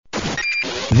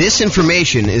This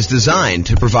information is designed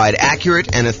to provide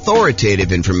accurate and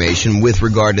authoritative information with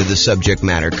regard to the subject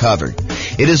matter covered.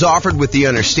 It is offered with the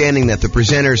understanding that the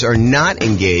presenters are not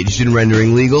engaged in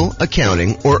rendering legal,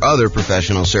 accounting, or other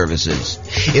professional services.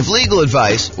 If legal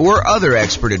advice or other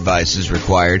expert advice is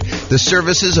required, the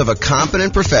services of a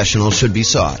competent professional should be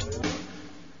sought.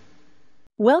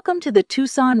 Welcome to the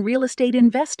Tucson Real Estate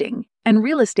Investing and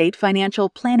Real Estate Financial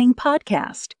Planning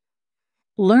Podcast.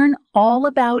 Learn all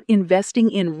about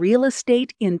investing in real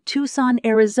estate in Tucson,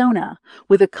 Arizona,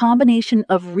 with a combination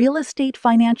of real estate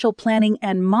financial planning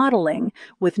and modeling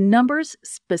with numbers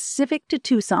specific to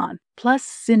Tucson, plus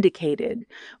syndicated,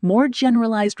 more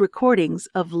generalized recordings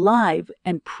of live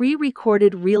and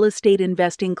pre-recorded real estate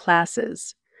investing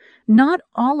classes. Not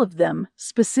all of them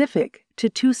specific to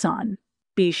Tucson.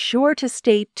 Be sure to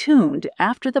stay tuned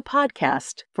after the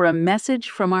podcast for a message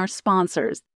from our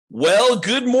sponsors. Well,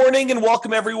 good morning and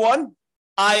welcome, everyone.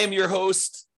 I am your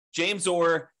host, James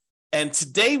Orr, and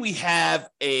today we have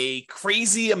a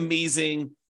crazy,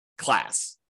 amazing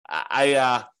class.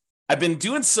 I've been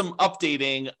doing some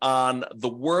updating on the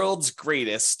world's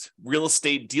greatest real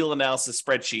estate deal analysis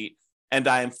spreadsheet, and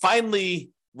I am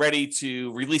finally ready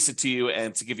to release it to you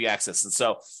and to give you access. And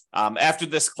so after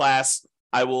this class,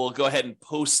 I will go ahead and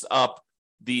post up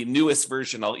the newest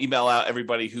version. I'll email out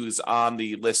everybody who's on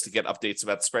the list to get updates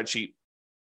about the spreadsheet,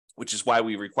 which is why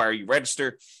we require you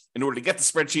register in order to get the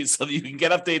spreadsheet so that you can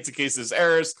get updates in case there's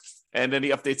errors and any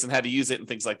updates on how to use it and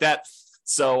things like that.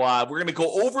 So we're going to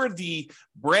go over the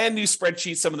brand new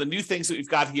spreadsheet, some of the new things that we've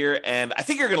got here, and I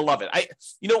think you're going to love it.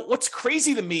 What's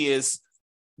crazy to me is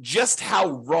just how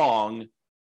wrong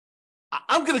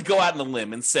I'm going to go out on a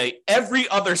limb and say every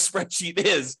other spreadsheet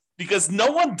is, because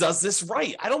no one does this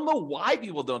right. I don't know why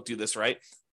people don't do this right,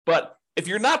 but if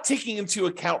you're not taking into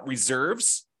account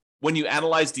reserves when you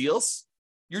analyze deals,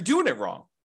 you're doing it wrong,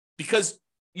 because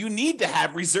you need to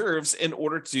have reserves in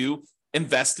order to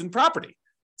invest in property.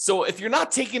 So if you're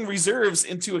not taking reserves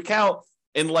into account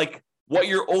in like what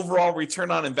your overall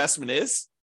return on investment is,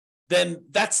 then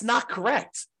that's not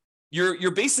correct.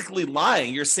 You're basically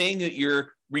lying. You're saying that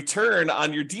your return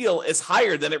on your deal is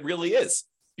higher than it really is,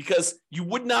 because you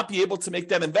would not be able to make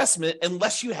that investment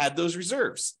unless you had those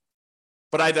reserves.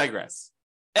 But I digress.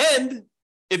 And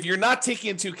if you're not taking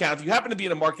into account, if you happen to be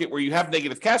in a market where you have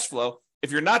negative cash flow,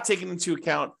 if you're not taking into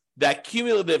account that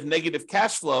cumulative negative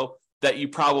cash flow that you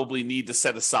probably need to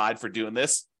set aside for doing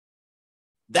this,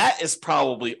 that is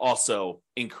probably also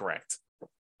incorrect.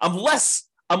 I'm less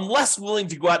willing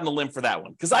to go out on a limb for that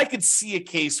one, because I could see a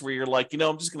case where you're like,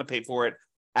 I'm just going to pay for it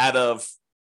out of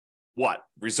what?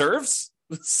 Reserves?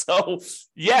 So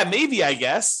yeah, maybe, I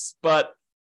guess, but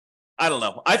I don't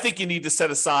know. I think you need to set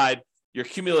aside your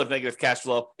cumulative negative cash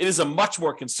flow. It is a much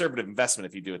more conservative investment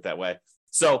if you do it that way.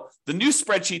 So the new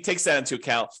spreadsheet takes that into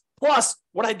account. Plus,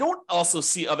 what I don't also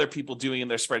see other people doing in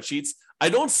their spreadsheets, I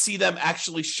don't see them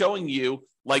actually showing you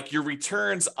like your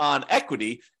returns on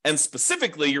equity, and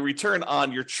specifically your return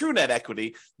on your true net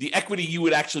equity, the equity you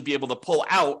would actually be able to pull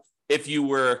out if you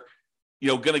were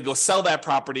going to go sell that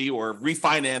property or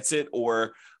refinance it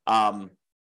or, or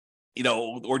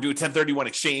do a 1031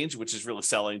 exchange, which is really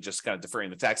selling, just kind of deferring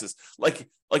the taxes. Like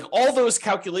all those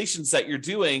calculations that you're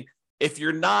doing, if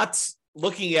you're not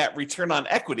looking at return on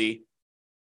equity,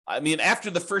 I mean, after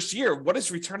the first year, what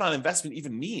does return on investment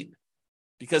even mean?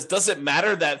 Because does it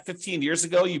matter that 15 years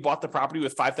ago you bought the property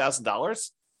with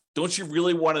 $5,000? Don't you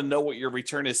really want to know what your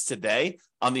return is today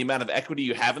on the amount of equity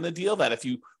you have in the deal, that if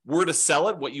you were to sell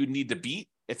it, what you would need to beat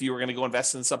if you were going to go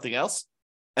invest in something else?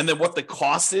 And then what the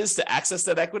cost is to access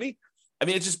that equity? I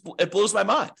mean, it blows my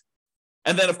mind.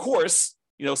 And then, of course,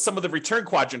 some of the return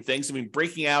quadrant things,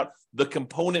 breaking out the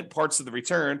component parts of the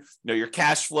return, your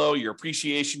cash flow, your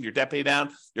appreciation, your debt pay down,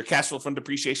 your cash flow from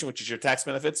depreciation, which is your tax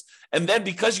benefits. And then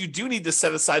because you do need to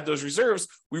set aside those reserves,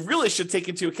 we really should take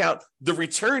into account the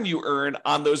return you earn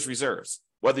on those reserves,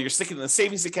 whether you're sticking in a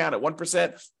savings account at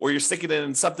 1% or you're sticking it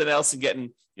in something else and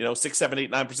getting, 6, 7,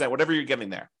 8, 9%, whatever you're getting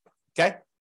there. Okay.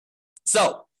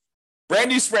 So brand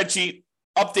new spreadsheet,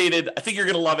 updated. I think you're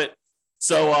going to love it.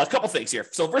 So a couple things here.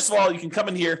 So first of all, you can come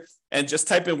in here and just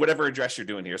type in whatever address you're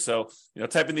doing here. So,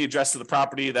 type in the address of the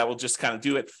property. That will just kind of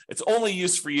do it. It's only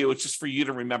used for you. It's just for you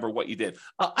to remember what you did.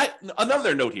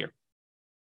 Another note here.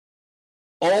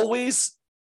 Always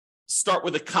start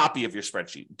with a copy of your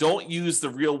spreadsheet. Don't use the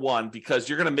real one, because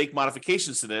you're going to make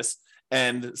modifications to this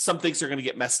and some things are going to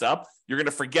get messed up. You're going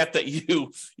to forget that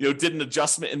you did an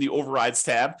adjustment in the overrides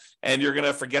tab, and you're going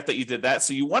to forget that you did that.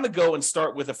 So you want to go and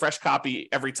start with a fresh copy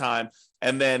every time,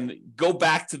 and then go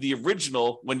back to the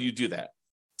original when you do that.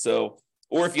 So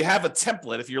Or if you have a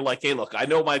template, if you're like, hey, look, I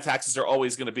know my taxes are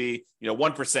always going to be,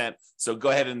 1%. So go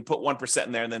ahead and put 1%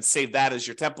 in there and then save that as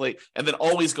your template. And then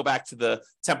always go back to the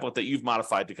template that you've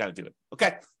modified to kind of do it.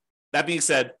 Okay. That being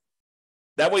said,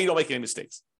 that way you don't make any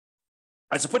mistakes.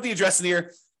 All right. So put the address in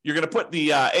here. You're going to put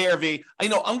the ARV. I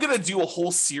know I'm going to do a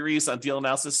whole series on deal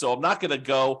analysis. So I'm not going to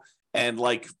go and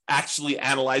actually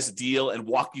analyze a deal and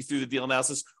walk you through the deal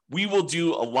analysis. We will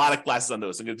do a lot of classes on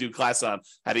those. I'm going to do a class on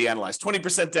how do you analyze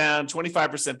 20% down,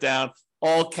 25% down,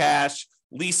 all cash,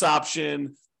 lease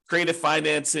option, creative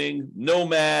financing,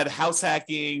 nomad, house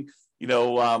hacking,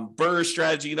 BRRRR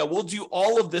strategy. We'll do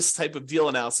all of this type of deal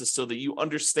analysis so that you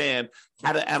understand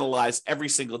how to analyze every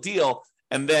single deal.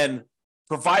 And then,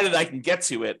 provided I can get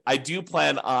to it, I do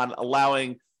plan on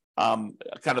allowing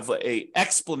kind of a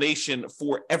explanation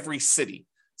for every city.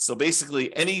 So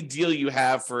basically, any deal you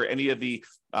have for any of the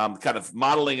kind of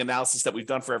modeling analysis that we've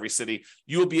done for every city,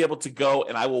 you will be able to go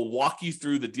and I will walk you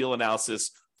through the deal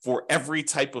analysis for every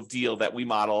type of deal that we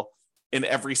model in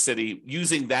every city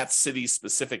using that city's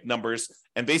specific numbers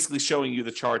and basically showing you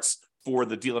the charts for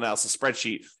the deal analysis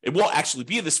spreadsheet. It won't actually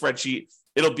be the spreadsheet.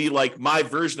 It'll be like my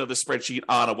version of the spreadsheet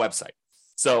on a website.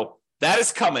 So that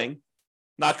is coming.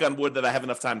 Knock on wood that I have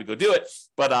enough time to go do it,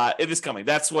 but it is coming.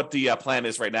 That's what the plan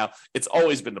is right now. It's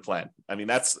always been the plan. I mean,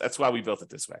 that's why we built it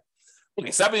this way.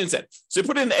 Okay, so that being said, so you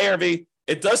put it in the ARV.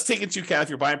 It does take into account if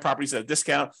you're buying properties at a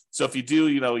discount. So if you do,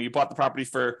 you bought the property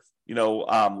for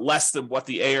less than what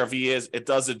the ARV is, it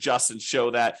does adjust and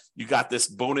show that you got this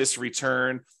bonus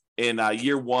return in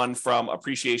year one from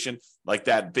appreciation, like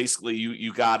that. Basically,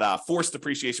 you got forced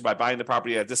appreciation by buying the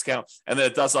property at a discount, and then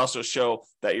it does also show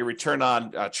that your return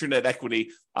on true net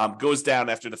equity goes down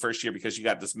after the first year because you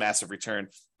got this massive return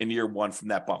in year one from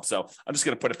that bump. So I'm just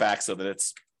going to put it back so that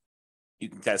you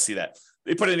can kind of see that.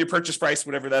 They put in your purchase price,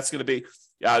 whatever that's going to be.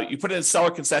 You put in seller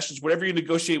concessions, whatever you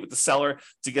negotiate with the seller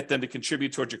to get them to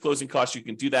contribute towards your closing costs, you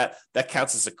can do that. That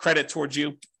counts as a credit towards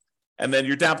you. And then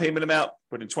your down payment amount,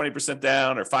 put in 20%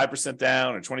 down or 5%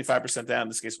 down or 25% down. In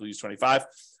this case, we'll use 25.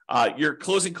 Your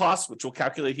closing costs, which we'll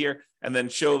calculate here, and then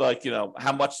show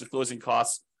how much the closing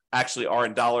costs actually are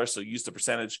in dollars. So use the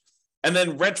percentage. And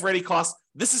then rent ready costs.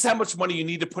 This is how much money you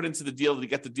need to put into the deal to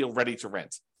get the deal ready to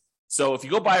rent. So if you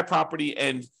go buy a property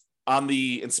and on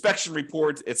the inspection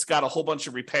report, it's got a whole bunch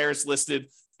of repairs listed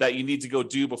that you need to go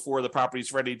do before the property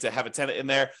is ready to have a tenant in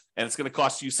there, and it's going to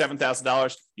cost you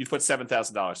 $7,000, you put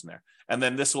 $7,000 in there. And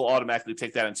then this will automatically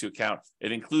take that into account.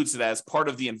 It includes it as part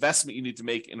of the investment you need to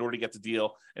make in order to get the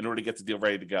deal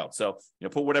ready to go. So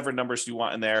put whatever numbers you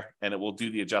want in there, and it will do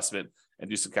the adjustment and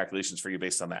do some calculations for you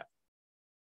based on that.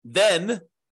 Then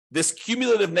this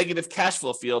cumulative negative cash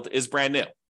flow field is brand new.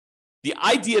 The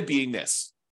idea being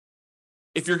this: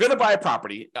 if you're going to buy a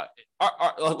property,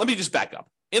 let me just back up.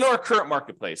 In our current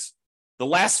marketplace, the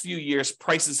last few years,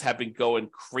 prices have been going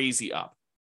crazy up,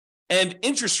 and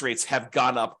interest rates have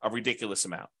gone up a ridiculous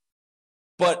amount.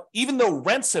 But even though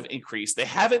rents have increased, they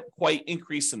haven't quite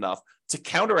increased enough to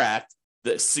counteract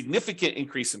the significant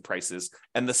increase in prices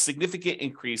and the significant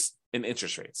increase in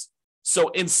interest rates. So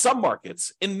in some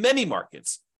markets, in many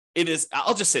markets,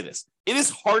 I'll just say this, it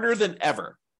is harder than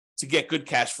ever to get good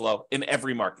cash flow in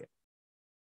every market.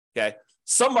 Okay.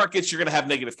 Some markets, you're going to have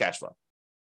negative cash flow,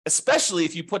 especially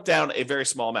if you put down a very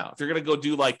small amount. If you're going to go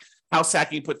do like house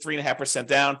hacking, put 3.5%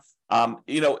 down,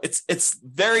 it's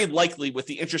very likely with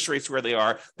the interest rates where they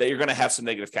are that you're going to have some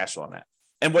negative cash flow on that.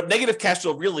 And what negative cash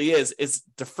flow really is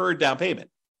deferred down payment.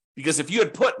 Because if you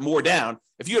had put more down,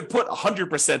 if you had put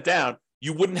 100% down,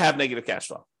 you wouldn't have negative cash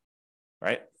flow,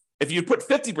 right? If you put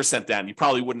 50% down, you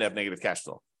probably wouldn't have negative cash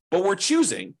flow. But we're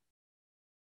choosing,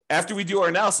 after we do our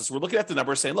analysis, we're looking at the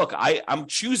numbers saying, look, I'm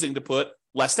choosing to put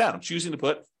less down. I'm choosing to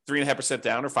put 3.5%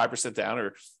 down or 5% down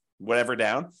or whatever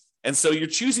down. And so you're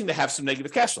choosing to have some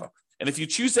negative cash flow. And if you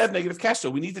choose to have negative cash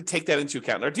flow, we need to take that into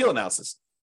account in our deal analysis.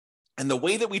 And the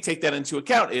way that we take that into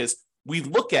account is we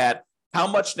look at how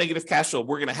much negative cash flow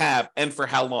we're going to have and for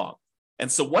how long.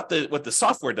 And so what the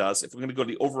software does, if we're going to go to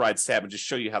the overrides tab and just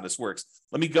show you how this works,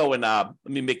 let me go and let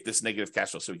me make this negative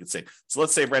cash flow so we can see. So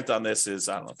let's say rent on this is,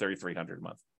 $3,300 a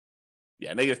month.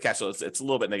 Yeah, negative cash flow, it's a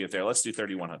little bit negative there. Let's do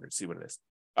 $3,100, see what it is.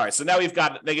 All right, so now we've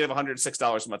got negative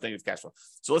 $106 a month negative cash flow.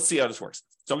 So let's see how this works.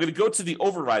 So I'm going to go to the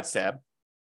overrides tab.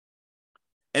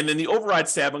 And in the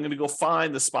overrides tab, I'm going to go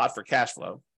find the spot for cash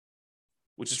flow,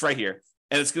 which is right here.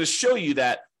 And it's going to show you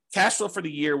that cash flow for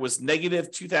the year was negative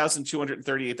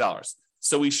 $2,238.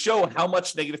 So we show how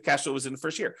much negative cash flow was in the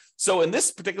first year. So in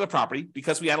this particular property,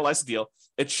 because we analyzed the deal,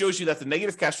 it shows you that the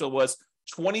negative cash flow was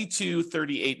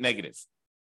 $2,238 negative.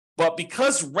 But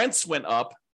because rents went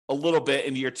up a little bit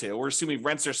in year 2. We're assuming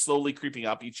rents are slowly creeping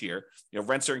up each year.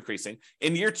 Rents are increasing.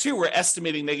 In year 2, we're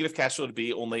estimating negative cash flow to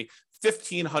be only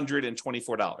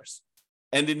 $1,524.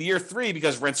 And in year 3,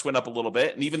 because rents went up a little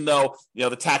bit, and even though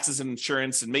the taxes and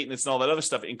insurance and maintenance and all that other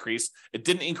stuff increased, it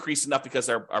didn't increase enough because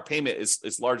our payment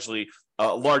is largely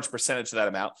a large percentage of that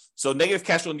amount. So negative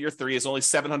cash flow in year 3 is only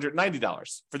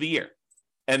 $790 for the year.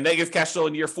 And negative cash flow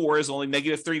in year 4 is only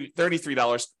negative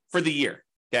 $33 for the year.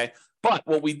 Okay. But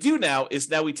what we do now is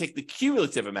we take the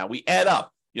cumulative amount. We add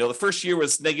up. The first year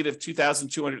was negative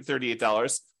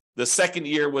 $2,238. The second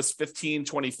year was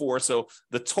 $1,524. So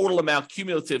the total amount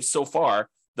cumulative so far,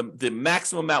 the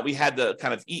maximum amount we had to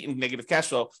kind of eat in negative cash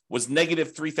flow was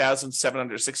negative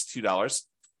 $3,762,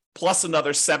 plus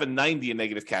another $790 in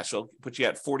negative cash flow, put you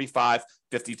at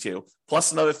 $4,552,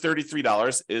 plus another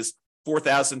 $33 is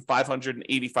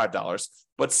 $4,585.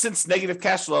 But since negative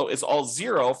cash flow is all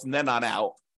zero from then on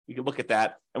out, we can look at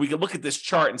that, and we can look at this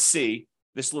chart and see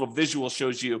this little visual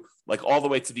shows you like all the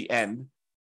way to the end.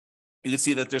 You can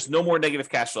see that there's no more negative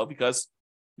cash flow because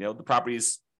the property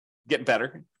is getting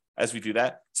better as we do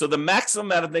that. So the maximum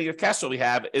amount of negative cash flow we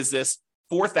have is this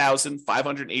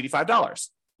 $4,585.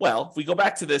 Well, if we go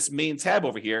back to this main tab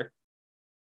over here,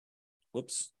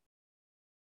 whoops.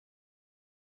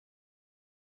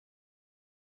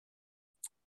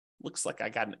 Looks like I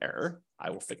got an error. I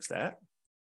will fix that.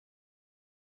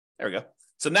 There we go.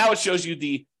 So now it shows you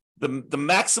the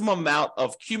maximum amount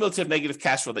of cumulative negative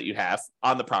cash flow that you have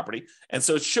on the property. And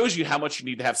so it shows you how much you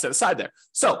need to have set aside there.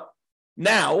 So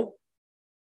now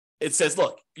it says,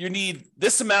 look, you need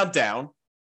this amount down,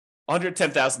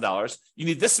 $110,000. You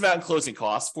need this amount in closing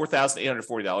costs,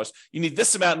 $4,840. You need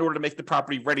this amount in order to make the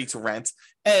property ready to rent.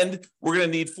 And we're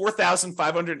going to need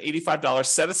 $4,585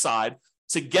 set aside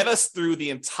to get us through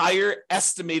the entire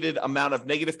estimated amount of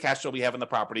negative cash flow we have in the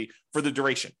property for the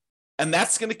duration. And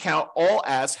that's going to count all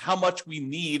as how much we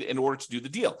need in order to do the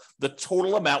deal. The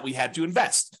total amount we had to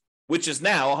invest, which is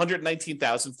now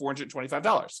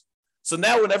 $119,425. So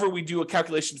now whenever we do a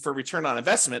calculation for return on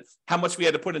investment, how much we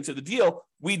had to put into the deal,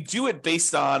 we do it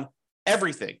based on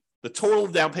everything: the total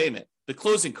down payment, the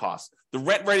closing costs, the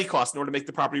rent ready costs in order to make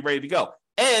the property ready to go,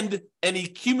 and any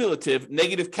cumulative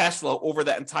negative cash flow over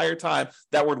that entire time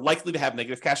that we're likely to have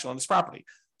negative cash flow on this property.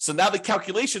 So now the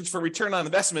calculations for return on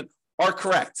investment are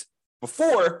correct.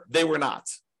 Before, they were not.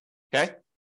 Okay?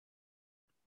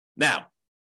 Now,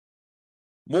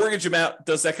 mortgage amount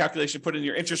does that calculation, put in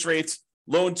your interest rates,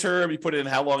 loan term, you put in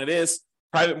how long it is.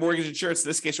 Private mortgage insurance, in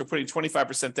this case, we're putting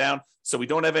 25% down, so we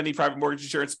don't have any private mortgage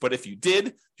insurance. But if you did,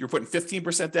 if you're putting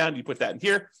 15% down, you put that in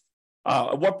here.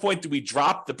 At what point do we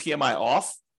drop the PMI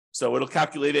off? So it'll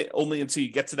calculate it only until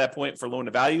you get to that point for loan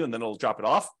to value, and then it'll drop it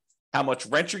off. How much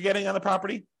rent you're getting on the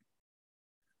property.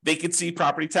 Vacancy,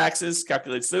 property taxes,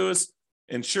 calculates those.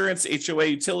 Insurance, HOA,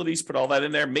 utilities, put all that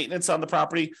in there. Maintenance on the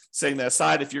property, setting that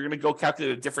aside. If you're going to go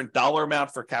calculate a different dollar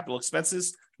amount for capital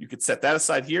expenses, you could set that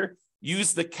aside here.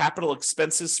 Use the capital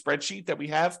expenses spreadsheet that we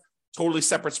have, totally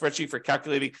separate spreadsheet for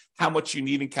calculating how much you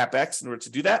need in CapEx in order to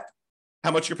do that.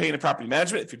 How much you're paying in property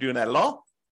management, if you're doing that at all,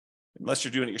 unless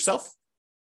you're doing it yourself.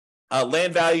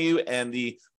 Land value and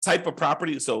the type of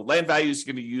property. So land value is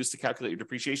going to be used to calculate your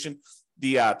depreciation.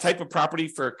 The type of property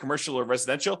for commercial or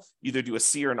residential, either do a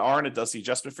C or an R, and it does the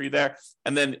adjustment for you there.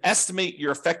 And then estimate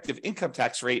your effective income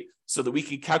tax rate so that we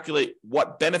can calculate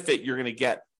what benefit you're going to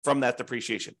get from that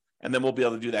depreciation. And then we'll be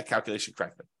able to do that calculation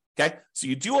correctly. Okay, so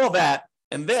you do all that,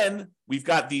 and then we've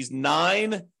got these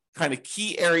 9 kind of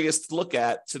key areas to look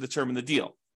at to determine the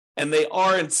deal. And they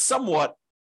are in somewhat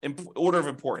order of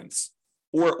importance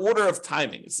or order of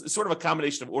timing. It's sort of a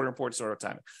combination of order of importance and order of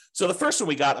timing. So the first one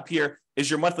we got up here is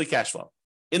your monthly cash flow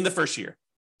in the first year.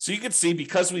 So you can see,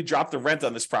 because we dropped the rent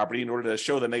on this property in order to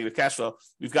show the negative cash flow,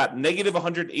 we've got negative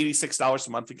 $186 a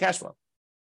month in cash flow.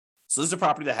 So this is a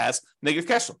property that has negative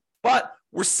cash flow. But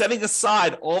we're setting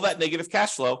aside all that negative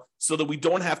cash flow so that we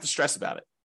don't have to stress about it.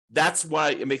 That's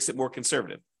why it makes it more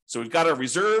conservative. So we've got our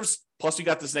reserves, plus we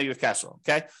got this negative cash flow,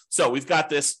 okay? So we've got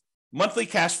this monthly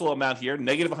cash flow amount here,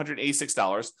 negative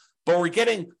 $186, but we're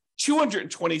getting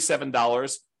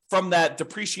 $227 from that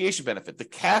depreciation benefit, the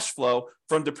cash flow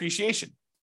from depreciation,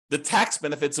 the tax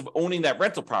benefits of owning that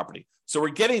rental property. So we're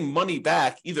getting money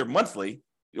back either monthly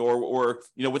or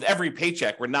with every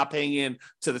paycheck. We're not paying in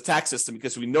to the tax system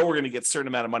because we know we're going to get a certain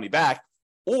amount of money back,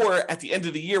 or at the end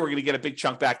of the year, we're going to get a big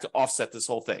chunk back to offset this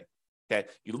whole thing. Okay,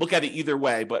 you look at it either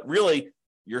way, but really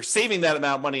you're saving that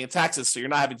amount of money in taxes, so you're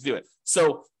not having to do it.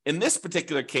 So in this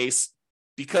particular case,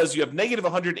 because you have negative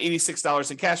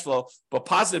 $186 in cash flow, but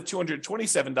positive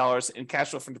 $227 in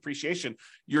cash flow from depreciation,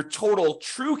 your total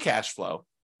true cash flow,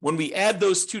 when we add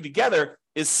those two together,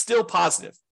 is still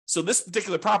positive. So this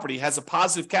particular property has a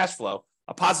positive cash flow,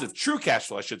 a positive true cash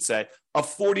flow, I should say, of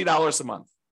 $40 a month.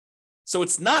 So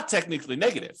it's not technically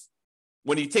negative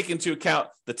when you take into account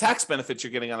the tax benefits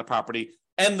you're getting on the property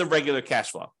and the regular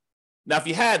cash flow. Now, if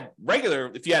you had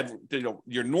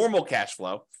your normal cash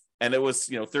flow and it was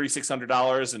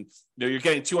 $3,600 and you're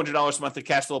getting $200 a month of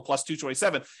cash flow plus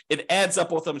 $227, it adds up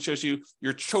both of them and shows you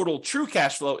your total true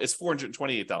cash flow is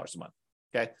 $428 a month.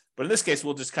 Okay, but in this case,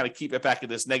 we'll just kind of keep it back at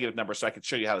this negative number so I can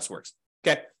show you how this works.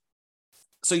 Okay,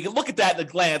 so you can look at that in a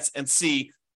glance and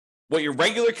see what your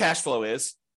regular cash flow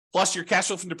is plus your cash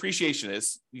flow from depreciation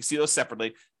is. You see those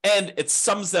separately, and it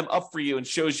sums them up for you and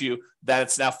shows you that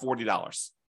it's now $40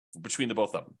 between the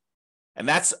both of them. And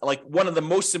that's like one of the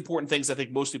most important things I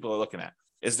think most people are looking at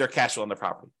is their cash flow on their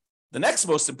property. The next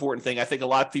most important thing I think a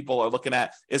lot of people are looking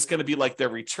at is going to be like their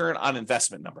return on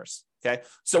investment numbers. Okay,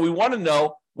 so we want to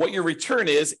know what your return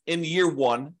is in year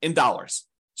one in dollars.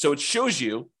 So it shows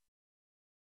you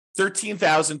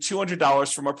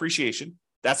 $13,200 from appreciation.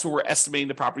 That's where we're estimating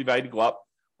the property value to go up.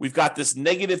 We've got this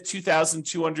negative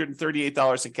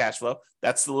 $2,238 in cash flow.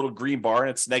 That's the little green bar,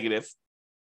 and it's negative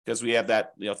because we have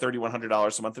that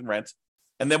 $3,100 a month in rent.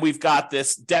 And then we've got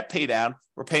this debt pay down.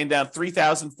 We're paying down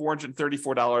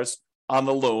 $3,434 on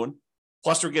the loan,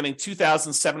 plus we're getting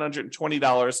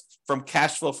 $2,720 from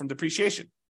cash flow from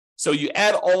depreciation. So you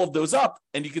add all of those up,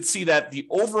 and you can see that the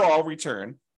overall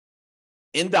return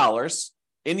in dollars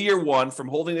in year one from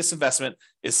holding this investment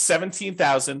is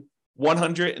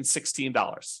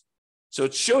 $17,116. So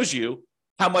it shows you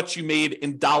how much you made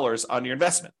in dollars on your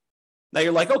investment. Now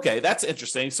you're like, okay, that's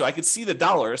interesting. So I can see the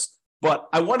dollars, but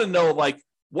I want to know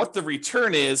what the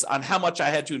return is on how much I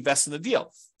had to invest in the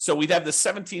deal. So we'd have the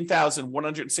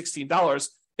 $17,116.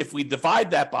 If we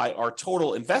divide that by our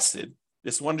total invested,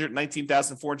 this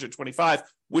 $119,425,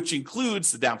 which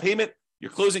includes the down payment,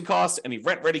 your closing costs, any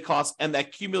rent ready costs, and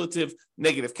that cumulative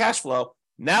negative cash flow,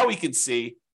 now we can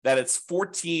see that it's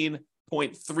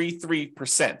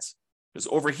 14.33%. Because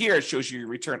over here, it shows you your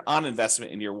return on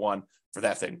investment in year one for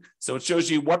that thing. So it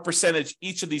shows you what percentage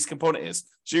each of these component is.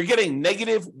 So you're getting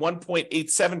negative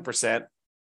 1.87%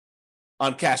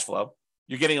 on cash flow.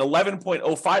 You're getting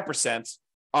 11.05%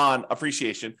 on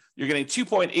appreciation. You're getting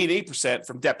 2.88%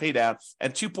 from debt pay down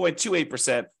and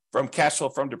 2.28% from cash flow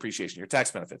from depreciation, your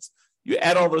tax benefits. You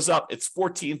add all those up, it's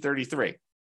 1433.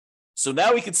 So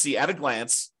now we can see at a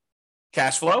glance,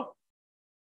 cash flow,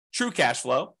 true cash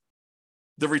flow,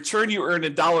 the return you earned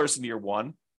in dollars in year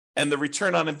one, and the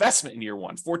return on investment in year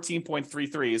one,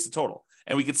 14.33 is the total.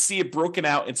 And we can see it broken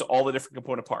out into all the different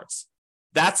component parts.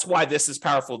 That's why this is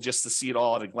powerful, just to see it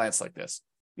all at a glance like this.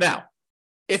 Now,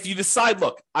 if you decide,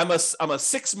 look, I'm a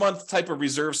 6-month type of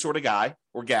reserve sort of guy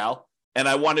or gal, and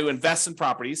I want to invest in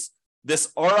properties,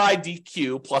 this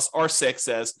RIDQ plus R6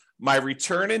 says my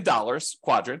return in dollars,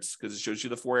 quadrants, because it shows you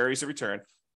the 4 areas of return,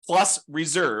 plus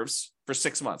reserves for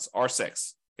 6 months,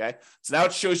 R6. Okay, so now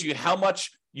it shows you how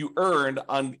much you earned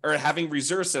on or having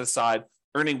reserves set aside,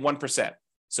 earning 1%.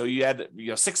 So you had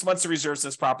 6 months of reserves in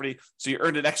this property, so you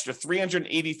earned an extra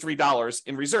 $383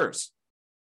 in reserves.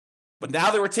 But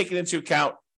now that we're taking into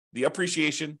account the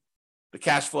appreciation, the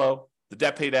cash flow, the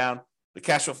debt pay down, the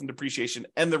cash flow from depreciation,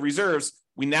 and the reserves,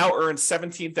 we now earn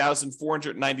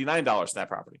 $17,499 in that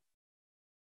property.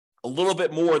 A little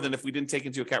bit more than if we didn't take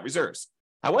into account reserves.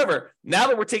 However, now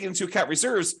that we're taking into account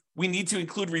reserves, we need to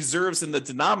include reserves in the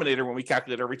denominator when we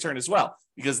calculate our return as well,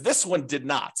 because this one did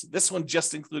not. This one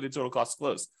just included total cost to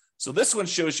close. So this one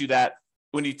shows you that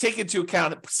when you take into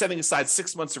account setting aside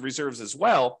 6 months of reserves as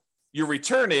well, your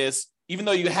return is, even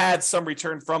though you had some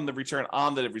return from the return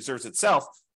on the reserves itself,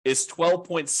 is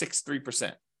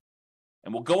 12.63%.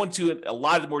 And we'll go into a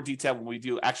lot more detail when we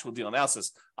do actual deal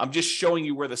analysis. I'm just showing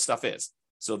you where this stuff is.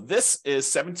 So this is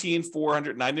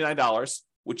 $17,499,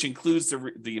 which includes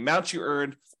the amount you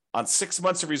earned on 6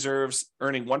 months of reserves,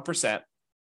 earning 1%.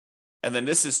 And then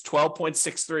this is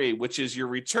 12.63, which is your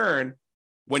return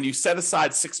when you set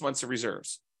aside 6 months of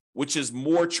reserves, which is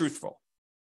more truthful.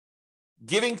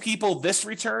 Giving people this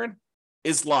return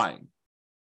is lying,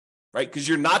 right? Because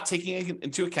you're not taking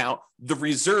into account the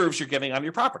reserves you're getting on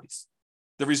your properties.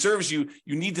 The reserves you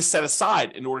need to set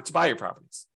aside in order to buy your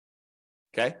properties.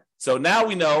 Okay? So now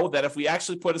we know that if we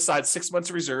actually put aside 6 months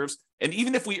of reserves, and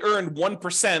even if we earn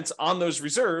 1% on those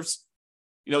reserves,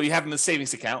 you have in the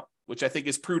savings account, which I think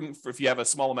is prudent for if you have a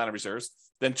small amount of reserves,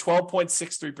 then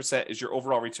 12.63% is your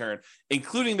overall return,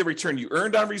 including the return you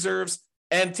earned on reserves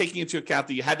and taking into account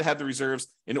that you had to have the reserves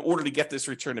in order to get this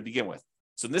return to begin with.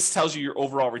 So this tells you your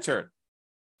overall return.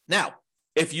 Now,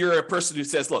 if you're a person who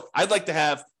says, look, I'd like to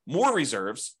have more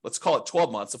reserves. Let's call it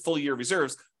 12 months, a full year of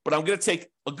reserves, but I'm going to take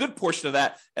a good portion of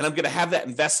that and I'm going to have that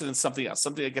invested in something else,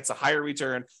 something that gets a higher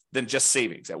return than just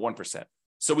savings at 1%.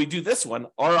 So we do this one,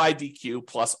 RIDQ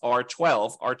plus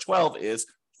R12. R12 is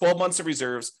 12 months of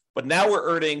reserves, but now we're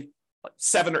earning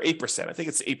 7 or 8%. I think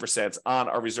it's 8% on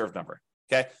our reserve number.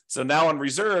 Okay. So now on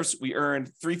reserves, we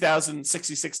earned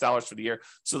 $3,066 for the year.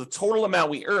 So the total amount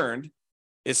we earned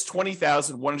is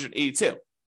 $20,182.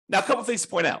 Now, a couple of things to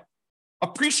point out.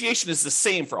 Appreciation is the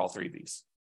same for all three of these.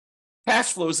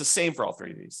 Cash flow is the same for all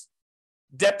three of these.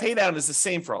 Debt pay down is the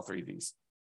same for all three of these.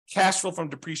 Cash flow from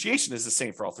depreciation is the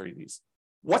same for all three of these.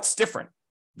 What's different?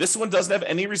 This one doesn't have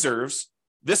any reserves.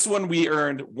 This one, we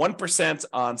earned 1%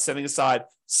 on setting aside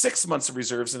 6 months of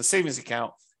reserves in a savings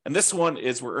account. And this one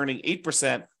is we're earning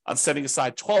 8% on setting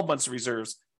aside 12 months of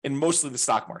reserves in mostly the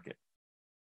stock market.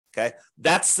 Okay,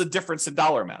 that's the difference in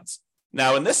dollar amounts.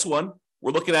 Now, in this one,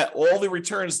 we're looking at all the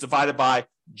returns divided by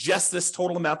just this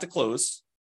total amount to close.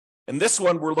 In this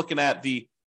one, we're looking at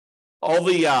all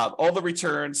the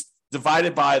returns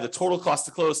divided by the total cost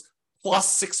to close plus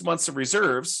 6 months of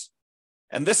reserves.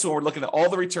 And this one, we're looking at all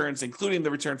the returns, including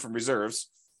the return from reserves,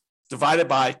 divided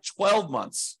by 12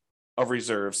 months of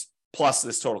reserves plus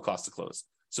this total cost to close.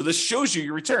 So this shows you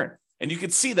your return. And you can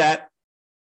see that,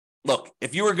 look,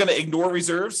 if you were going to ignore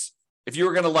reserves, if you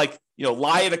were going to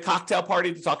lie at a cocktail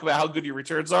party to talk about how good your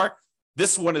returns are,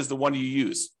 this one is the one you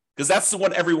use because that's the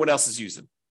one everyone else is using,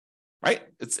 right?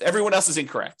 Everyone else is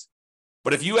incorrect.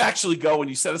 But if you actually go and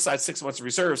you set aside 6 months of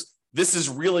reserves, this is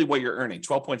really what you're earning,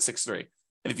 12.63.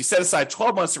 And if you set aside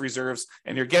 12 months of reserves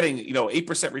and you're getting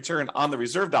 8% return on the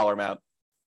reserve dollar amount,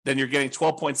 then you're getting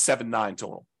 12.79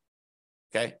 total.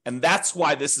 Okay. And that's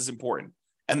why this is important.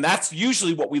 And that's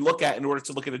usually what we look at in order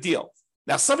to look at a deal.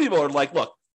 Now, some people are like,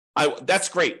 look, that's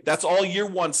great. That's all year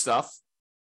one stuff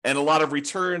and a lot of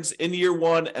returns in year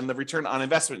one and the return on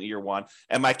investment in year one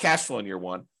and my cash flow in year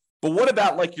one. But what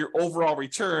about like your overall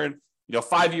return,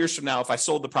 5 years from now, if I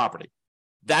sold the property?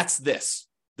 That's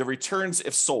the returns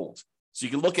if sold. So you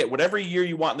can look at whatever year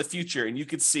you want in the future and you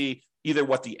could see either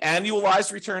what the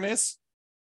annualized return is,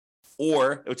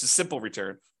 or which is simple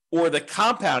return, or the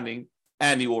compounding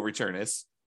annual return is,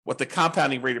 what the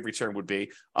compounding rate of return would be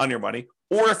on your money.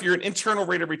 Or if you're an internal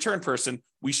rate of return person,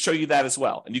 we show you that as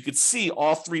well. And you could see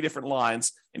all three different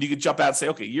lines and you could jump out and say,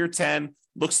 okay, year 10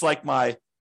 looks like my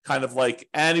kind of like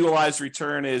annualized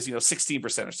return is,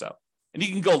 16% or so. And you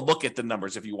can go look at the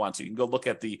numbers if you want to. You can go look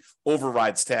at the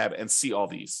overrides tab and see all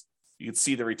these. You can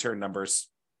see the return numbers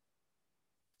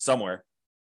somewhere.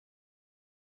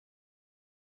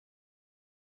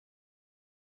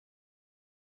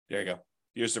 There you go.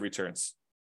 Here's the returns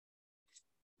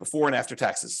before and after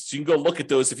taxes. So you can go look at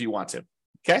those if you want to,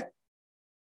 okay?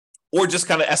 Or just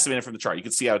kind of estimate it from the chart. You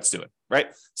can see how it's doing,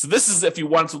 right? So this is if you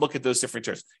want to look at those different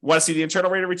returns. You want to see the internal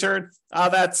rate of return?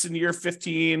 That's in year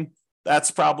 15.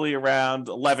 That's probably around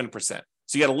 11%.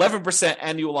 So you got 11%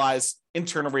 annualized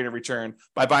internal rate of return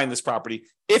by buying this property.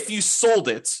 If you sold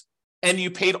it and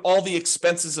you paid all the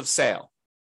expenses of sale,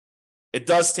 it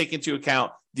does take into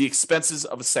account the expenses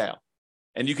of a sale.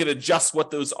 And you can adjust what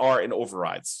those are in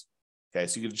overrides. Okay,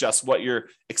 so you can adjust what your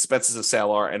expenses of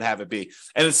sale are and have it be.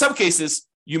 And in some cases,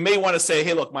 you may want to say,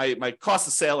 hey, look, my costs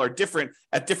of sale are different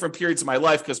at different periods of my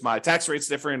life because my tax rate's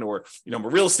different, or I'm a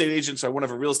real estate agent, so I won't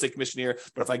have a real estate commission here.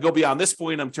 But if I go beyond this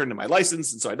point, I'm turning my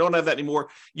license, and so I don't have that anymore.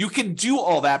 You can do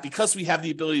all that because we have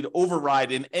the ability to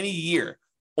override in any year,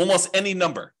 almost any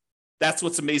number. That's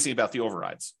what's amazing about the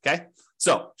overrides. Okay,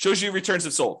 so shows you returns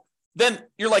if sold. Then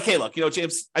you're like, hey, look,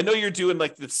 James, I know you're doing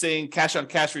like the saying cash on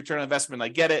cash return on investment. I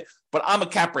get it, but I'm a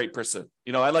cap rate person.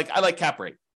 I like cap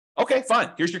rate. Okay, fine.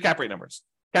 Here's your cap rate numbers.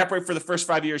 Cap rate for the first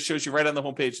 5 years shows you right on the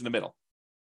homepage in the middle,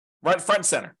 right front and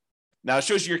center. Now it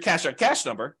shows you your cash on cash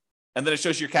number, and then it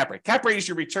shows you your cap rate. Cap rate is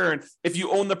your return if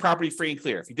you own the property free and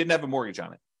clear, if you didn't have a mortgage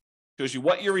on it. It shows you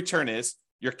what your return is,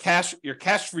 your cash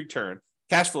return,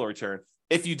 cash flow return,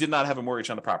 if you did not have a mortgage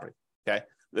on the property. Okay.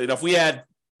 If we had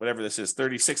whatever this is,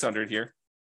 3,600 here,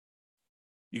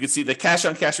 you can see the cash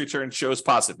on cash return shows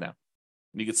positive now.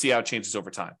 And you can see how it changes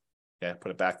over time. Okay, put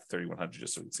it back to 3,100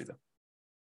 just so we can see that.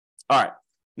 All right.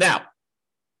 Now,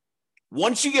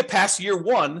 once you get past year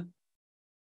one,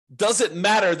 does it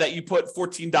matter that you put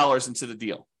 $14 into the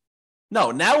deal?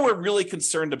 No, now we're really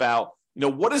concerned about,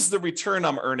 what is the return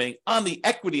I'm earning on the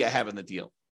equity I have in the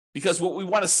deal? Because what we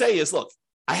want to say is, look,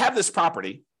 I have this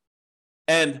property,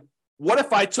 and what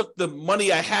if I took the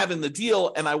money I have in the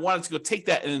deal and I wanted to go take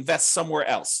that and invest somewhere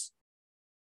else?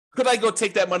 Could I go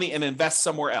take that money and invest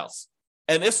somewhere else?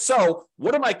 And if so,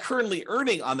 what am I currently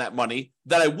earning on that money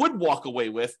that I would walk away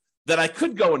with that I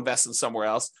could go invest in somewhere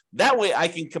else? That way I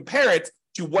can compare it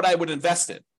to what I would invest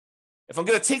in. If I'm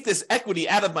going to take this equity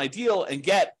out of my deal and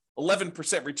get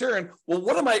 11% return, well,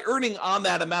 what am I earning on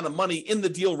that amount of money in the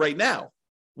deal right now?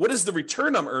 What is the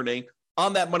return I'm earning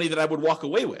on that money that I would walk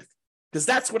away with? Because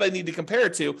that's what I need to compare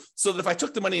it to, so that if I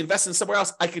took the money and invested in somewhere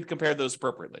else, I could compare those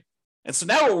appropriately. And so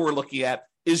now what we're looking at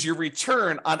is your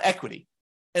return on equity.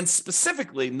 And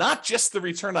specifically, not just the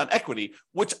return on equity,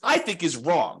 which I think is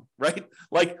wrong, right?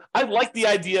 Like, I like the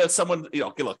idea of someone,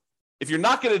 okay, look, if you're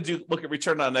not going to look at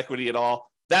return on equity at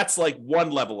all, that's like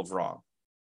one level of wrong.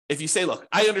 If you say, look,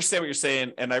 I understand what you're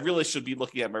saying, and I really should be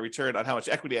looking at my return on how much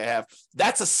equity I have,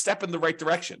 that's a step in the right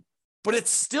direction. But it's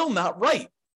still not right.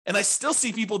 And I still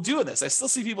see people doing this. I still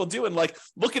see people doing like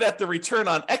looking at the return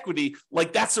on equity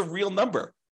like that's a real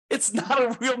number. It's not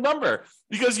a real number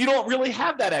because you don't really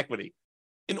have that equity.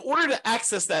 In order to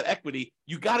access that equity,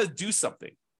 you got to do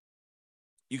something.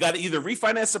 You got to either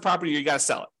refinance the property or you got to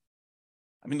sell it.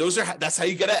 I mean, that's how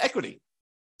you get at equity.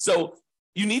 So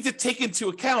you need to take into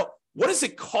account, what does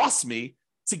it cost me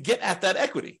to get at that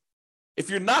equity? If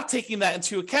you're not taking that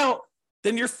into account,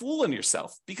 then you're fooling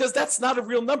yourself because that's not a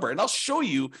real number. And I'll show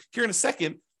you here in a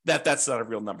second that that's not a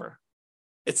real number.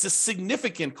 It's a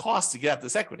significant cost to get at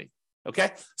this equity.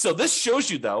 Okay. So this shows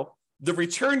you, though, the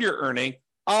return you're earning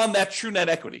on that true net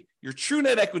equity. Your true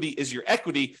net equity is your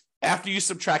equity after you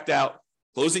subtract out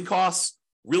closing costs,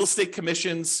 real estate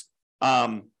commissions,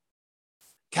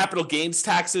 capital gains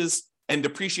taxes, and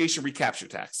depreciation recapture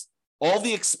tax. All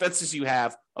the expenses you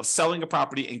have of selling a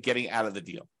property and getting out of the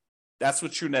deal. That's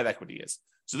what true net equity is.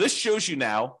 So this shows you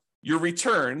now your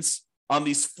returns on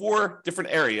these 4 different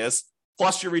areas,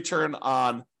 plus your return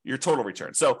on your total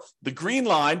return. So the green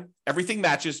line, everything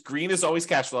matches. Green is always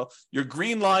cash flow. Your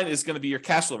green line is going to be your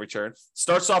cash flow return.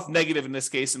 Starts off negative in this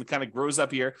case and kind of grows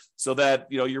up here so that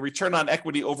your return on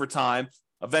equity over time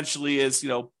eventually is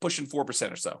pushing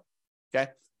 4% or so.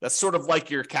 Okay, that's sort of like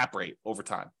your cap rate over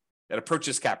time. That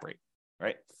approaches cap rate,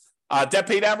 right? Debt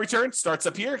pay down return starts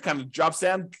up here, kind of drops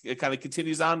down, it kind of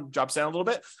continues on, drops down a little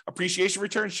bit. Appreciation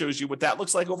return shows you what that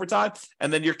looks like over time.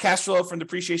 And then your cash flow from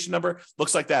depreciation number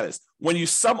looks like that is. When you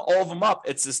sum all of them up,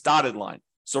 it's this dotted line.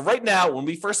 So right now, when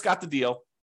we first got the deal,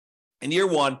 in year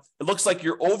 1, it looks like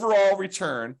your overall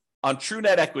return on true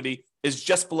net equity is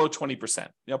just below 20%,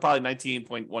 probably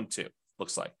 19.12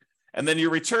 looks like. And then your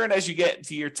return as you get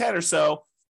to year 10 or so,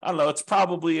 I don't know, it's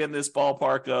probably in this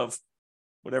ballpark of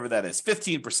whatever that is,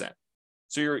 15%.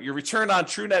 So your return on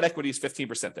true net equity is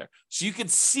 15% there. So you can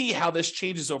see how this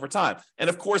changes over time. And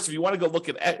of course, if you want to go look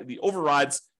at the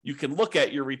overrides, you can look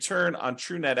at your return on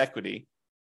true net equity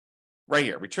right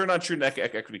here, return on true net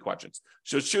equity quadrants.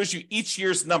 So it shows you each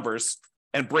year's numbers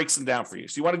and breaks them down for you.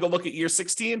 So you want to go look at year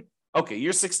 16? Okay,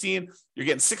 year 16, you're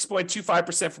getting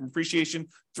 6.25% from appreciation,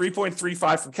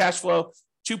 3.35 from cash flow,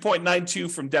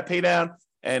 2.92 from debt pay down,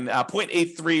 and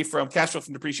 0.83 from cash flow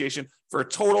from depreciation for a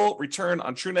total return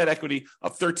on true net equity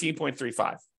of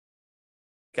 13.35.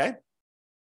 Okay?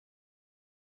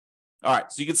 All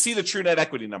right, so you can see the true net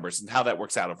equity numbers and how that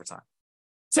works out over time.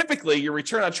 Typically, your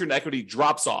return on true net equity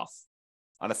drops off.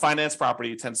 On a finance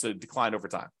property, it tends to decline over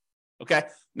time. Okay?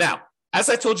 Now, as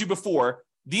I told you before,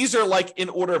 these are like in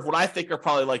order of what I think are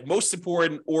probably like most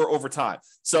important or over time.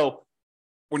 So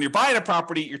when you're buying a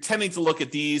property, you're tending to look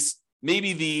at these,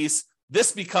 maybe these.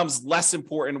 This becomes less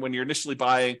important when you're initially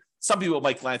buying. Some people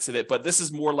might glance at it, but this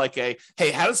is more like hey,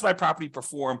 how does my property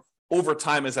perform over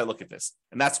time as I look at this?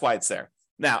 And that's why it's there.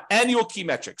 Now, annual key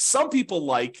metrics. Some people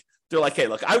they're like, hey,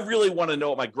 look, I really want to know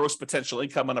what my gross potential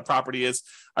income on a property is.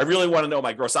 I really want to know what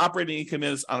my gross operating income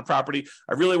is on a property.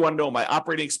 I really want to know what my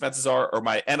operating expenses are or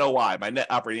my NOI, my net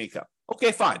operating income.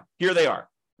 Okay, fine. Here they are,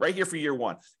 right here for year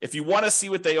 1. If you want to see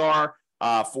what they are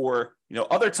for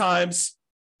other times,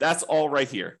 that's all right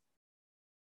here.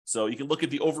 So you can look at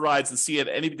the overrides and see it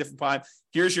at any different time.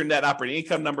 Here's your net operating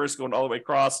income numbers going all the way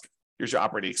across. Here's your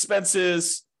operating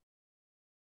expenses.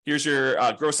 Here's your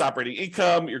gross operating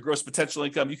income, your gross potential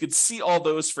income. You can see all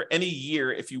those for any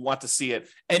year if you want to see it,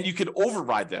 and you can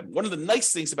override them. One of the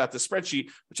nice things about the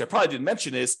spreadsheet, which I probably didn't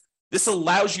mention, is this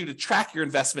allows you to track your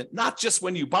investment, not just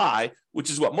when you buy, which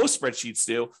is what most spreadsheets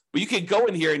do, but you can go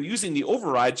in here and using the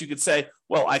overrides, you could say,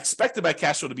 well, I expected my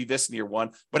cash flow to be this in year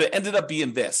 1, but it ended up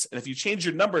being this. And if you change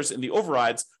your numbers in the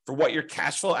overrides for what your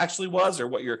cash flow actually was, or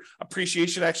what your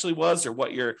appreciation actually was, or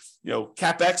what your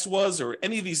CapEx was, or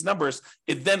any of these numbers,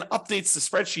 it then updates the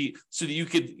spreadsheet so that you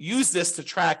could use this to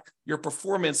track your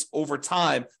performance over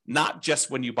time, not just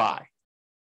when you buy.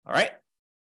 All right.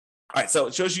 All right, so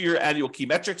it shows you your annual key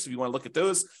metrics if you want to look at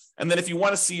those. And then if you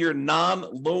want to see your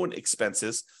non-loan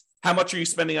expenses, how much are you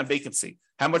spending on vacancy?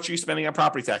 How much are you spending on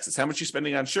property taxes? How much are you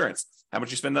spending on insurance? How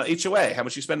much you spend on HOA? How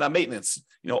much you spend on maintenance?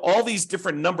 All these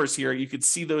different numbers here, you could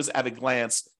see those at a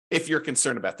glance if you're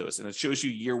concerned about those. And it shows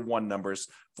you year one numbers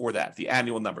for that, the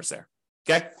annual numbers there.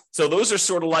 Okay. So those are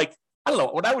sort of like, I don't know,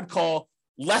 what I would call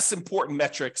less important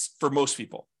metrics for most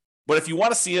people. But if you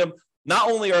want to see them,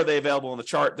 not only are they available on the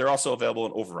chart, they're also available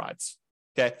in overrides.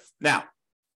 Okay. Now,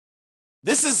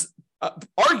 this is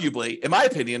arguably, in my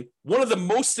opinion, one of the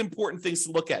most important things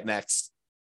to look at next,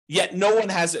 yet no one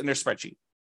has it in their spreadsheet.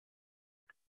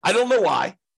 I don't know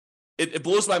why. It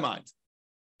blows my mind.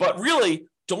 But really,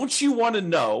 don't you want to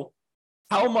know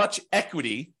how much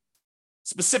equity,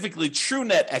 specifically true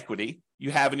net equity, you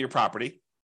have in your property,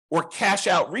 or cash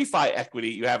out refi equity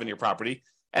you have in your property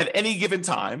at any given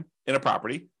time in a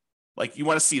property? Like, you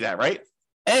want to see that, right?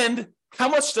 And how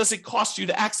much does it cost you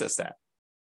to access that?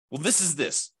 Well, this is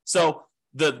this. So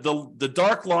the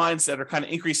dark lines that are kind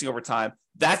of increasing over time,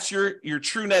 that's your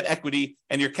true net equity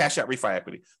and your cash out refi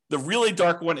equity. The really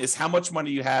dark one is how much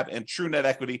money you have in true net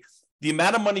equity, the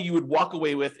amount of money you would walk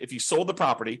away with if you sold the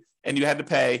property and you had to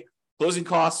pay closing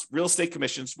costs, real estate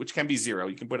commissions, which can be zero.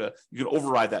 You can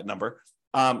override that number.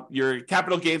 Your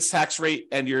capital gains tax rate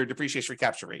and your depreciation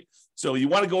recapture rate. So you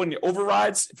want to go in your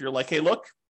overrides. If you're like, hey, look,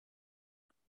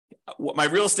 my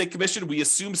real estate commission, we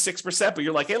assume 6%, but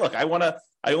you're like, hey, look, I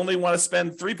only want to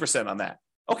spend 3% on that.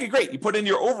 Okay, great. You put in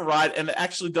your override and it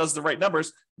actually does the right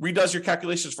numbers, redoes your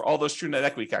calculations for all those true net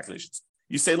equity calculations.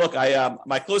 You say, look,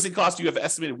 my closing costs, you have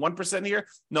estimated 1% here.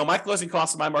 No, my closing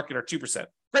costs in my market are 2%.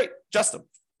 Great, adjust them.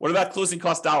 What about closing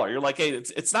cost dollar? You're like, hey,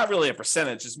 it's not really a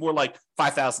percentage. It's more like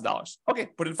 $5,000. Okay,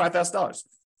 put in $5,000.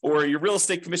 Or your real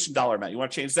estate commission dollar amount. You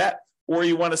want to change that? Or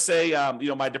you want to say,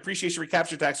 my depreciation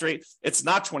recapture tax rate, it's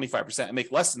not 25% and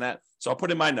make less than that. So I'll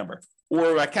put in my number.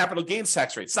 Or my capital gains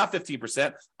tax rate, it's not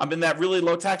 15%. I'm in that really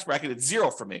low tax bracket. It's zero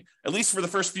for me. At least for the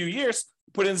first few years,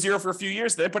 put in zero for a few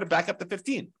years, then put it back up to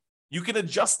 15. You can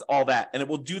adjust all that and it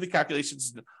will do the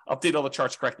calculations and update all the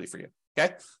charts correctly for you.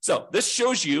 Okay. So this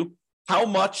shows you how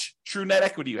much true net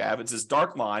equity you have. It's this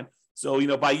dark line.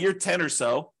 So, by year 10 or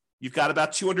so, you've got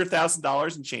about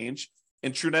 $200,000 and change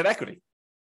in true net equity.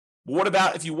 But what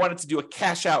about if you wanted to do a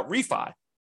cash out refi?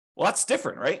 Well, that's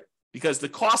different, right? Because the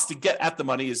cost to get at the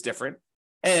money is different.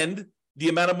 And the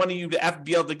amount of money you have to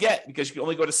be able to get, because you can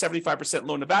only go to 75%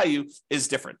 loan to value, is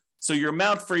different. So your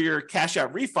amount for your cash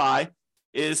out refi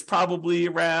is probably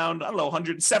around,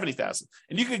 $170,000.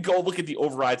 And you could go look at the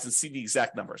overrides and see the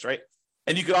exact numbers, right?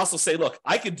 And you could also say, look,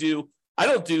 I don't do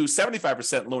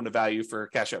 75% loan to value for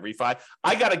cash out refi.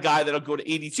 I got a guy that'll go to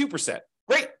 82%.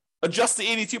 Great. Adjust to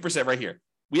 82% right here.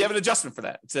 We have an adjustment for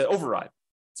that. It's an override.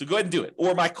 So go ahead and do it.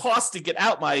 Or my cost to get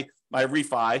out my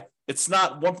refi, it's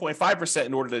not 1.5%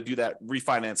 in order to do that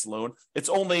refinance loan. It's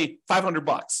only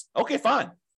 $500. Okay,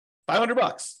 fine.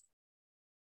 $500.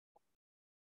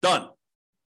 Done.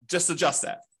 Just adjust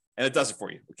that. And it does it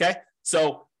for you. Okay.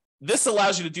 So this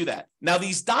allows you to do that. Now,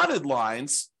 these dotted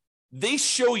lines, they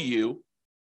show you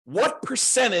what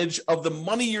percentage of the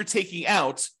money you're taking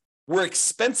out were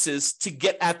expenses to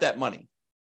get at that money.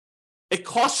 It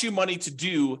costs you money to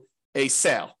do a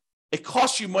sale. It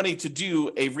costs you money to do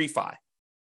a refi.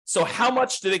 So how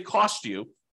much did it cost you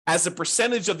as a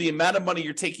percentage of the amount of money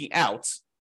you're taking out,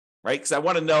 right? Because I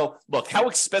want to know, look, how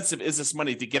expensive is this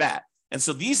money to get at? And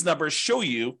so these numbers show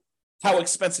you how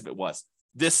expensive it was.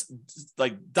 This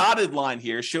like dotted line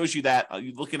here shows you that,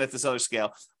 you're looking at this other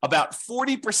scale, about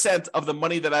 40% of the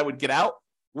money that I would get out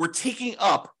were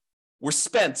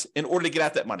spent in order to get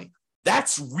at that money.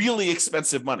 That's really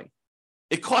expensive money.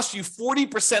 It costs you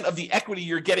 40% of the equity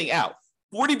you're getting out.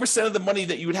 40% of the money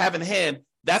that you would have in hand,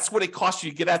 that's what it costs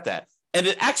you to get at that. And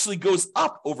it actually goes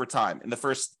up over time in the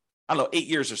first, 8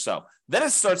 years or so. Then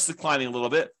it starts declining a little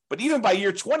bit. But even by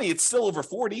year 20, it's still over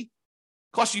 40. It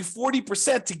costs you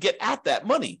 40% to get at that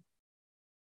money.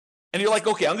 And you're like,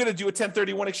 okay, I'm going to do a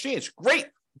 1031 exchange. Great.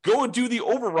 Go and do the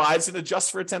overrides and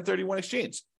adjust for a 1031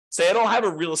 exchange. Say, I don't have a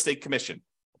real estate commission.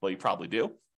 Well, you probably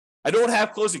do. I don't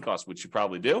have closing costs, which you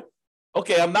probably do.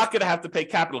 Okay, I'm not going to have to pay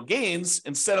capital gains.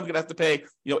 Instead, I'm going to have to pay,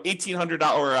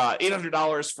 $1,800 or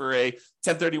 $800 for a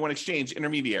 1031 exchange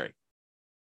intermediary.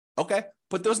 Okay,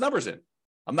 put those numbers in.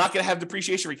 I'm not going to have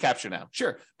depreciation recapture now.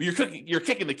 Sure, but you're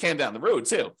kicking the can down the road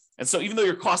too. And so even though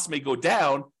your costs may go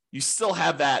down, you still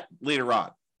have that later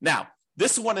on. Now,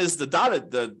 this one is the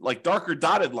darker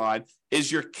dotted line is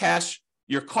your cost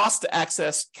to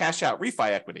access cash out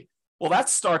refi equity. Well, that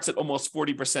starts at almost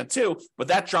 40% too, but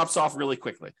that drops off really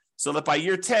quickly. So that by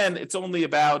year 10, it's only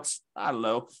about,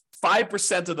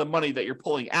 5% of the money that you're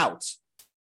pulling out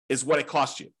is what it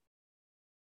costs you.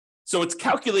 So it's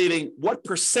calculating what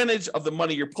percentage of the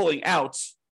money you're pulling out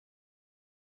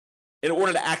in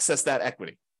order to access that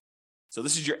equity. So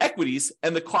this is your equities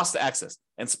and the cost to access,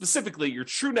 and specifically your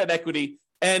true net equity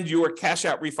and your cash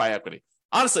out refi equity.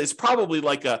 Honestly, it's probably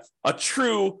like a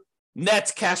true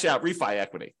net cash out refi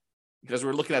equity because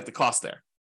we're looking at the cost there.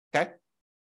 Okay.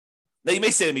 Now you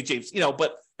may say to me, James,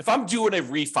 but if I'm doing a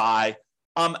refi,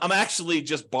 I'm actually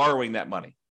just borrowing that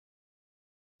money.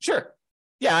 Sure.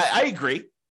 Yeah, I agree.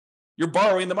 You're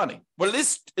borrowing the money, but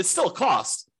it's still a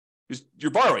cost because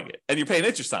you're borrowing it and you're paying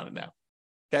interest on it now.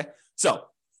 Okay. So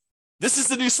this is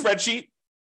the new spreadsheet.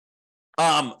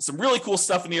 Some really cool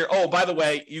stuff in here. Oh, by the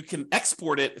way, you can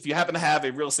export it. If you happen to have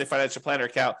a real estate financial planner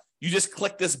account, you just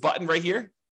click this button right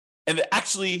here and it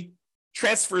actually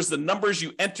transfers the numbers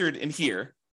you entered in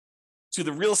here to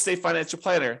the real estate financial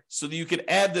planner so that you can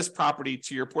add this property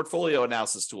to your portfolio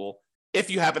analysis tool if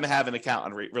you happen to have an account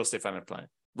on real estate financial planner.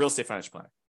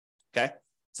 Okay.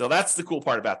 So that's the cool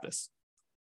part about this.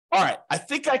 All right. I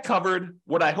think I covered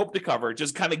what I hope to cover,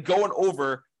 just kind of going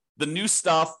over the new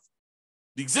stuff,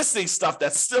 the existing stuff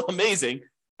that's still amazing.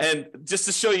 And just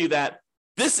to show you that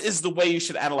this is the way you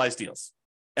should analyze deals.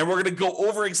 And we're going to go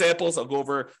over examples. I'll go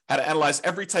over how to analyze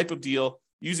every type of deal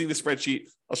using the spreadsheet.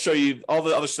 I'll show you all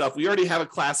the other stuff. We already have a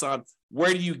class on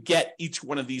where do you get each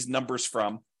one of these numbers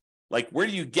from? Like, where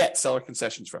do you get seller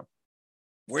concessions from?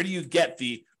 Where do you get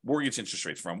the mortgage interest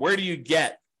rates from? Where do you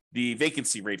get the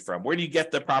vacancy rate from? Where do you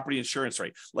get the property insurance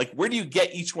rate? Like, where do you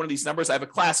get each one of these numbers? I have a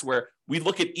class where we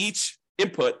look at each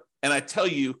input and I tell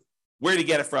you where to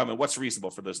get it from and what's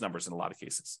reasonable for those numbers in a lot of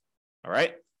cases. All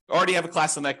right. I already have a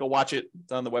class on that. Go watch it.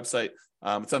 It's on the website.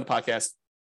 It's on the podcast.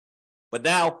 But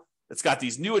now it's got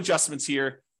these new adjustments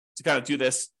here to kind of do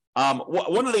this.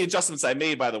 One of the adjustments I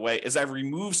made, by the way, is I've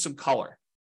removed some color.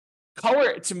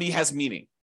 Color to me has meaning.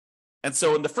 And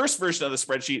so in the first version of the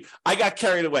spreadsheet, I got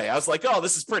carried away. I was like, oh,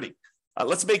 this is pretty.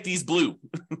 Let's make these blue.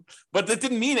 But that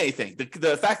didn't mean anything.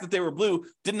 The fact that they were blue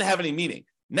didn't have any meaning.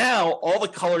 Now all the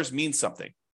colors mean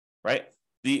something, right?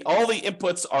 All the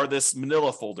inputs are this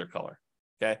manila folder color,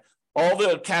 okay? All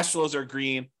the cash flows are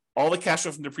green. All the cash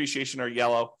flow from depreciation are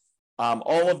yellow.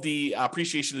 All of the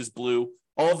appreciation is blue.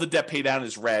 All of the debt pay down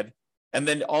is red. And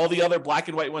then all the other black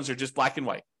and white ones are just black and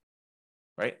white,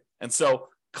 right? And so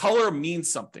color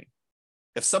means something.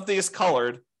 If something is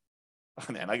colored,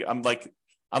 oh man,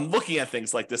 I'm looking at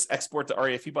things like this export to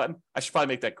REFE button. I should probably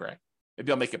make that gray.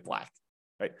 Maybe I'll make it black,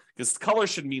 right? Because color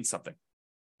should mean something.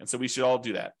 And so we should all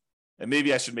do that. And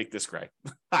maybe I should make this gray.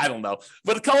 I don't know.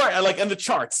 But the color, and the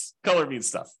charts, color means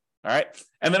stuff. All right.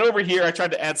 And then over here, I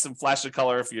tried to add some flash of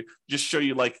color if you just show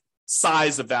you like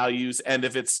size of values. And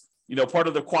if it's, part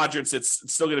of the quadrants,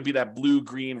 it's still going to be that blue,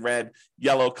 green, red,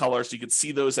 yellow color. So you can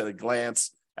see those at a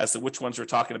glance as to which ones we're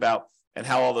talking about and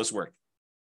how all those work.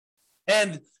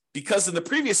 And because in the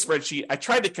previous spreadsheet, I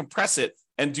tried to compress it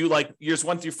and do like years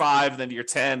 1 through 5, then year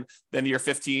 10, then year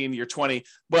 15, year 20.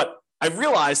 But I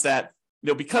realized that,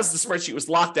 because the spreadsheet was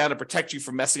locked down to protect you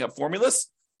from messing up formulas,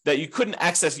 that you couldn't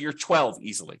access year 12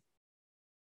 easily.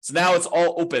 So now it's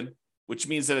all open, which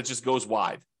means that it just goes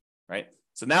wide, right?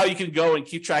 So now you can go and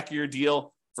keep track of your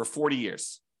deal for 40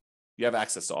 years. You have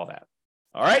access to all that.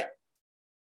 All right.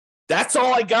 That's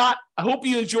all I got. I hope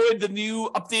you enjoyed the new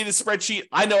updated spreadsheet.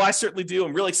 I know I certainly do.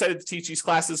 I'm really excited to teach these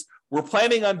classes. We're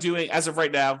planning on doing, as of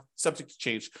right now, subject to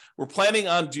change, we're planning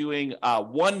on doing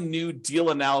one new deal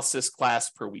analysis class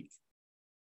per week.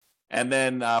 And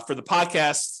then for the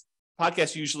podcast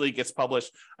usually gets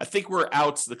published. I think we're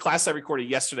out. The class I recorded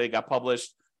yesterday got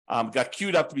published, got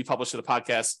queued up to be published to the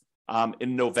podcast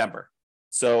in November.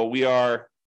 So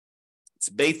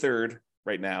it's May 3rd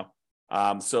right now.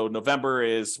 So November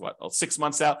is 6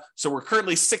 months out. So we're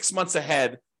currently 6 months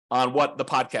ahead on what the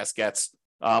podcast gets.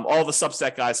 All the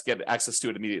Substack guys get access to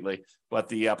it immediately, but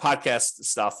the podcast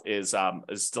stuff is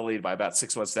delayed by about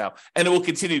 6 months now, and it will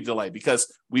continue to delay because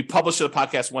we publish the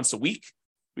podcast once a week.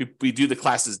 We do the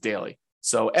classes daily.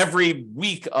 So every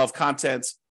week of content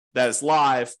that is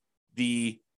live,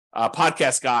 the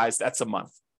podcast guys, that's a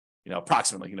month,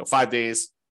 approximately, 5 days,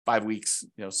 5 weeks,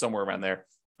 somewhere around there.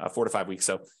 4 to 5 weeks.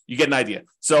 So you get an idea.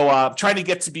 So trying to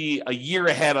get to be a year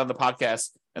ahead on the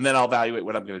podcast, and then I'll evaluate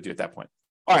what I'm going to do at that point.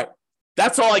 All right.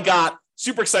 That's all I got.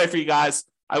 Super excited for you guys.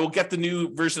 I will get the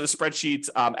new version of the spreadsheet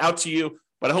out to you,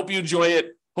 but I hope you enjoy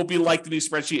it. Hope you like the new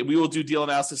spreadsheet, and we will do deal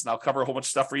analysis, and I'll cover a whole bunch of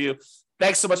stuff for you.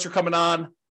 Thanks so much for coming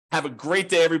on. Have a great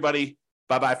day, everybody.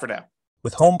 Bye-bye for now.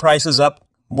 With home prices up,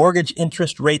 mortgage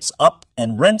interest rates up,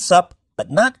 and rents up, but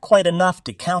not quite enough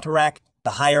to counteract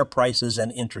the higher prices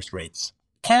and interest rates.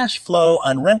 Cash flow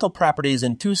on rental properties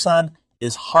in Tucson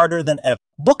is harder than ever.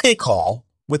 Book a call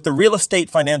with the Real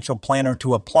Estate Financial Planner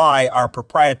to apply our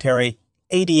proprietary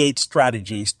 88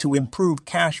 strategies to improve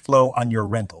cash flow on your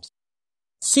rentals.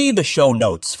 See the show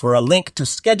notes for a link to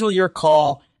schedule your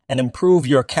call and improve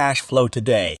your cash flow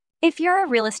today. If you're a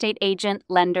real estate agent,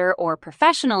 lender, or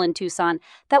professional in Tucson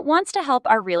that wants to help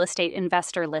our real estate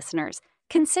investor listeners,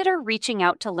 consider reaching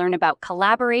out to learn about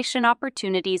collaboration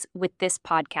opportunities with this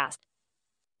podcast.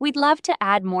 We'd love to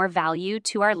add more value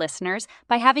to our listeners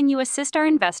by having you assist our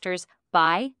investors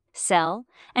buy, sell,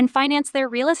 and finance their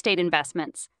real estate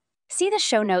investments. See the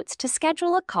show notes to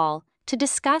schedule a call to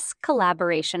discuss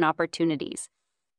collaboration opportunities.